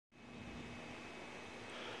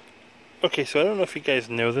Okay, so I don't know if you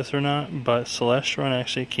guys know this or not, but Celestron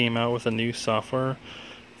actually came out with a new software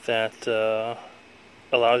that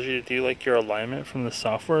allows you to do like your alignment from the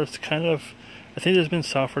software. It's kind of, I think there's been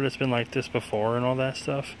software that's been like this before and all that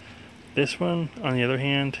stuff. This one, on the other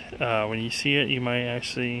hand, when you see it, you might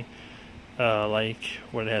actually like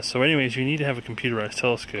what it has. So anyways, you need to have a computerized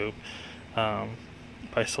telescope by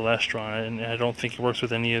Celestron, and I don't think it works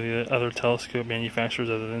with any of the other telescope manufacturers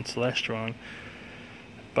other than Celestron.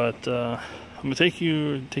 But I'm gonna take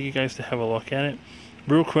you guys to have a look at it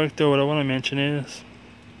real quick. Though, what I want to mention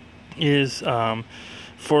is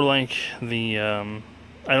for like the I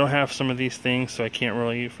don't have some of these things, so I can't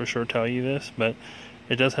really for sure tell you this, but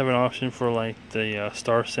it does have an option for like the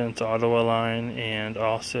Star Sense auto align and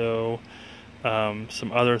also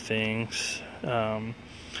some other things.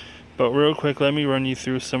 But real quick, let me run you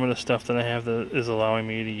through some of the stuff that I have that is allowing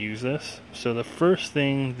me to use this. So the first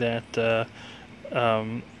thing that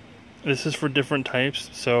this is for different types.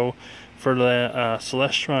 So for the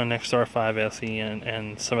Celestron XR5 SE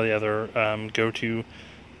and some of the other go-to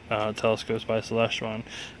telescopes by Celestron,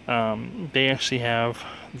 they actually have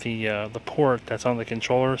the port that's on the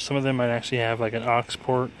controller. Some of them might actually have like an Aux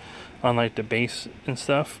port on like the base and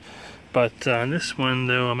stuff. But on this one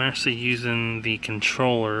though, I'm actually using the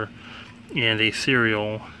controller and a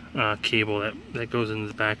serial cable that goes in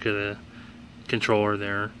the back of the controller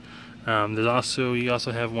there. You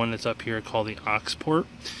also have one that's up here called the Aux Port,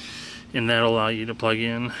 and that'll allow you to plug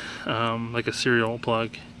in like a serial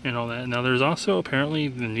plug and all that. Now there's also apparently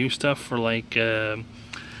the new stuff for like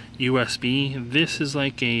USB. This is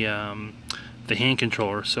like a the hand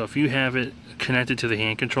controller. So if you have it connected to the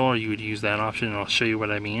hand controller, you would use that option, and I'll show you what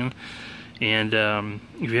I mean. And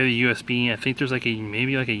if you have a USB, I think there's like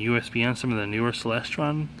maybe like a USB on some of the newer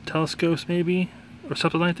Celestron telescopes, maybe, or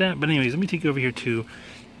something like that. But anyways, let me take you over here to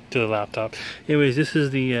the laptop. Anyways, this is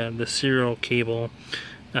the serial cable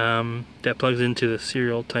that plugs into the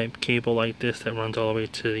serial type cable like this that runs all the way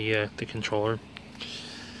to the controller.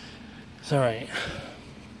 It's alright.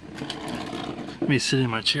 Let me sit in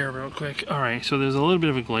my chair real quick. Alright, so there's a little bit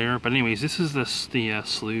of a glare, but anyways, this is the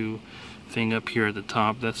Slew thing up here at the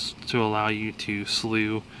top. That's to allow you to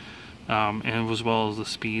slew and as well as the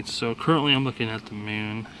speed. So currently I'm looking at the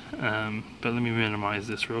moon, but let me minimize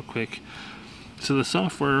this real quick. So the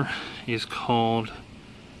software is called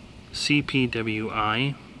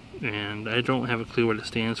CPWI, and I don't have a clue what it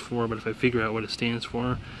stands for, but if I figure out what it stands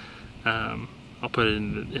for, I'll put it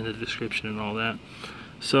in the description and all that.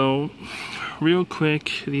 So real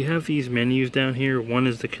quick, you have these menus down here. One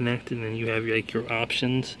is the connect, and then you have like your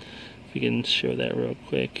options. If we can show that real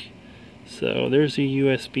quick. So there's a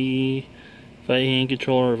USB via hand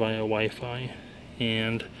controller or via Wi-Fi,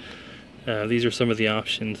 and these are some of the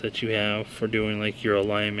options that you have for doing like your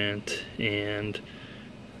alignment, and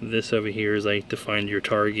this over here is like to find your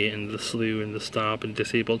target and the slew and the stop and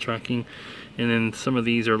disable tracking. And then some of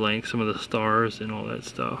these are like some of the stars and all that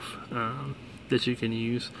stuff that you can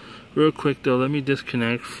use. Real quick though, let me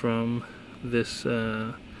disconnect from this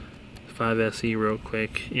 5SE real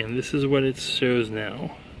quick, and this is what it shows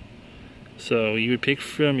now. So you would pick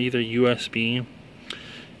from either USB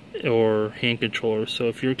or hand controller. So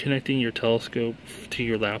if you're connecting your telescope to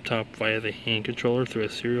your laptop via the hand controller through a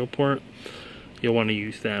serial port, you'll want to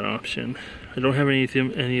use that option. I don't have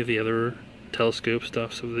any of the other telescope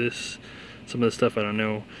stuff, so some of the stuff I don't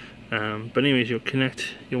know. But anyways, you'll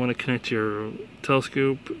want to connect your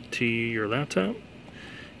telescope to your laptop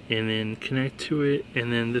and then connect to it,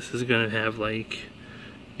 and then this is going to have like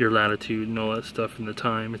your latitude and all that stuff and the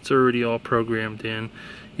time. It's already all programmed in.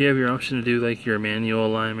 You have your option to do like your manual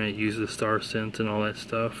alignment, use the Star Sense and all that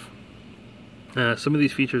stuff. Some of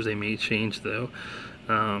these features they may change though.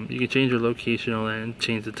 You can change your location, all that, and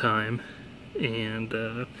change the time. And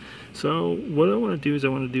so what I want to do is I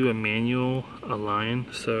want to do a manual align.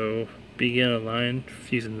 So begin align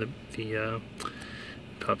using the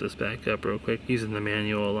pop this back up real quick, using the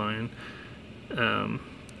manual align.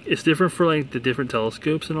 It's different for like the different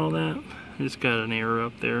telescopes and all that. I just got an error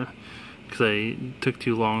up there because I took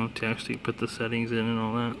too long to actually put the settings in and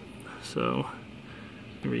all that. So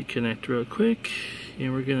reconnect real quick,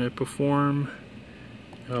 and we're gonna perform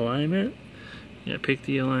alignment. Yeah, pick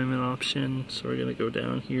the alignment option. So we're gonna go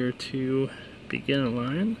down here to begin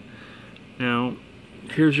align. Now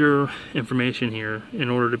here's your information here. In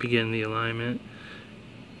order to begin the alignment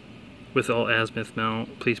with all azimuth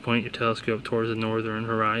mount, please point your telescope towards the northern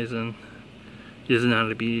horizon. It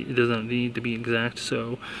doesn't need to be exact,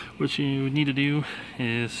 so what you need to do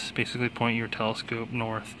is basically point your telescope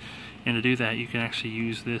north. And to do that, you can actually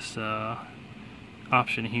use this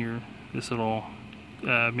option here, this little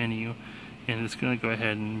menu, and it's going to go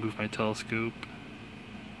ahead and move my telescope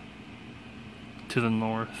to the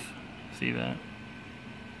north. See that?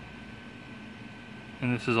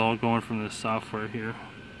 And this is all going from the software here.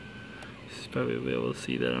 You'll probably be able to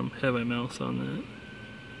see that I have my mouse on that.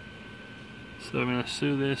 So I'm going to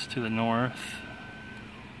slew this to the north.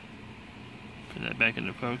 Put that back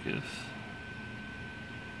into focus.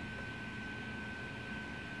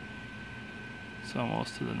 It's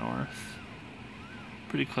almost to the north.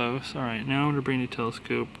 Pretty close. Alright, now I'm going to bring the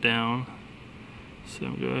telescope down. So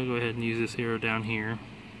I'm going to go ahead and use this arrow down here.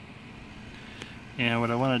 And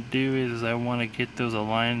what I want to do is I want to get those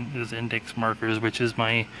aligned, those index markers, which is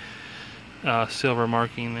my silver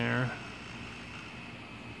marking there.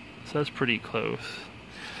 So that's pretty close.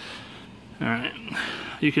 Alright,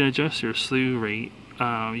 you can adjust your slew rate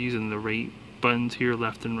using the rate buttons here,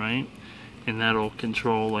 left and right, and that'll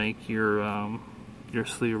control like your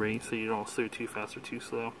slew rate, so you don't slew too fast or too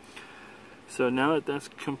slow. So now that that's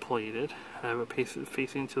completed, I have it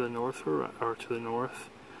facing to the north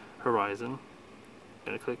horizon. I'm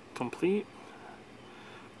gonna click complete.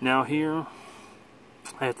 Now here,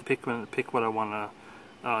 I have to pick what I want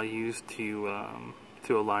to use to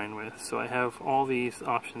align with. So I have all these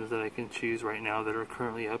options that I can choose right now that are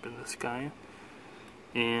currently up in the sky.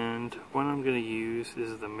 And what I'm going to use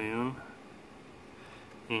is the moon.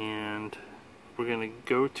 And we're going to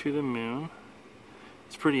go to the moon.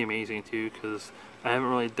 It's pretty amazing too, because I haven't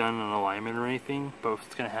really done an alignment or anything, but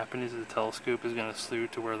what's going to happen is the telescope is going to slew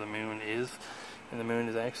to where the moon is. And the moon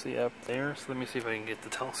is actually up there. So let me see if I can get the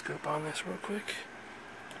telescope on this real quick.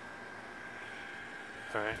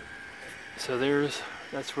 Alright. So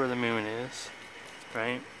that's where the moon is,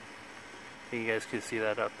 right? You guys can see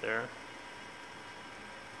that up there.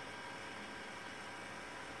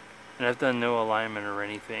 And I've done no alignment or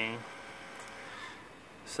anything.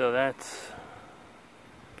 So that's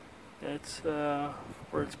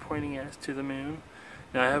where it's pointing at, to the moon.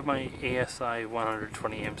 Now I have my ASI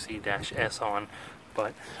 120MC-S on,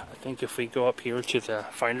 but I think if we go up here to the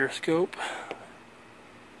finder scope,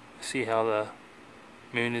 see how the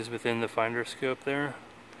moon is within the finder scope there.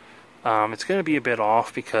 It's going to be a bit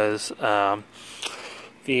off because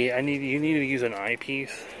you need to use an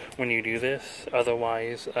eyepiece when you do this.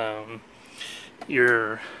 Otherwise,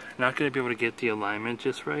 you're not going to be able to get the alignment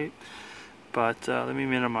just right. But let me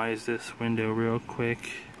minimize this window real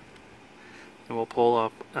quick, and we'll pull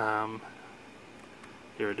up.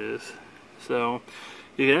 There it is. So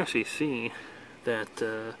you can actually see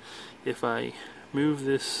that if I move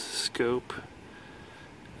this scope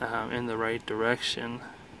in the right direction,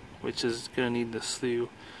 which is going to need the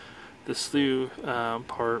slew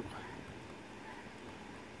part.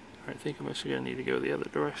 I think I'm actually going to need to go the other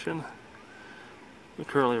direction. I'm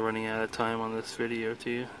currently running out of time on this video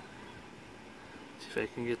too. See if I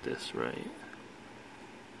can get this right.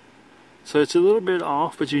 So it's a little bit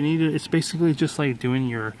off, but you need it. It's basically just like doing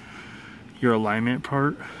your alignment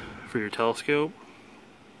part for your telescope.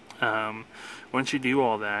 Once you do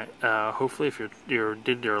all that, hopefully if you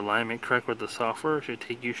did your alignment correct with the software, it should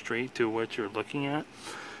take you straight to what you're looking at.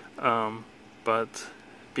 But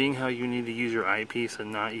being how you need to use your eyepiece and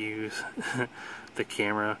not use the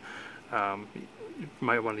camera, you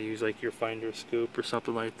might want to use like your finder scope or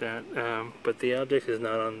something like that. But the object is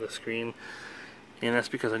not on the screen, and that's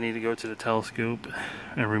because I need to go to the telescope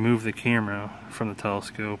and remove the camera from the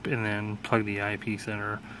telescope, and then plug the eyepiece in,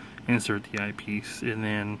 or insert the eyepiece, and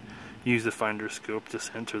then use the finder scope to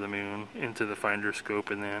center the moon into the finder scope,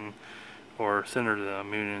 and then or center the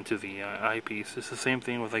moon into the eyepiece. It's the same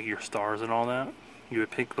thing with like your stars and all that. You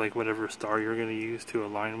would pick like whatever star you're going to use to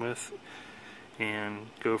align with and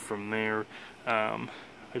go from there. I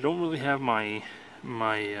don't really have my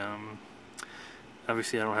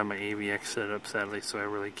obviously I don't have my AVX set up, sadly, so I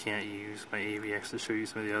really can't use my AVX to show you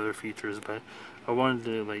some of the other features, but I wanted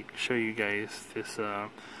to like show you guys this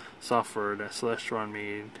software that Celestron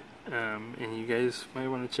made, and you guys might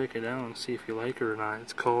want to check it out and see if you like it or not.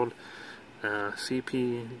 It's called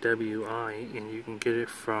CPWI, and you can get it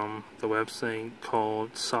from the website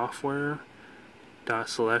called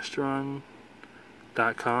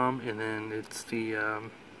software.celestron.com, and then it's the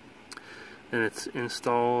and it's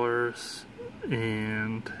installers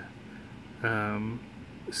and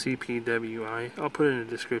CPWI. I'll put it in the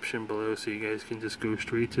description below so you guys can just go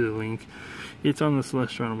straight to the link. It's on the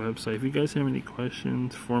Celestron website. If you guys have any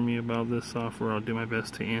questions for me about this software, I'll do my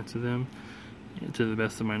best to answer them to the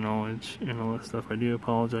best of my knowledge and all that stuff. I do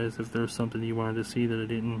apologize if there's something you wanted to see that I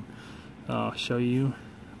didn't show you,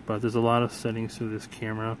 but there's a lot of settings to this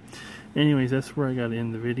camera. Anyways, that's where I got to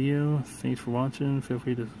end the video. Thanks for watching. Feel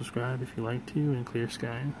free to subscribe if you like to, and clear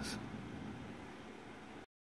skies.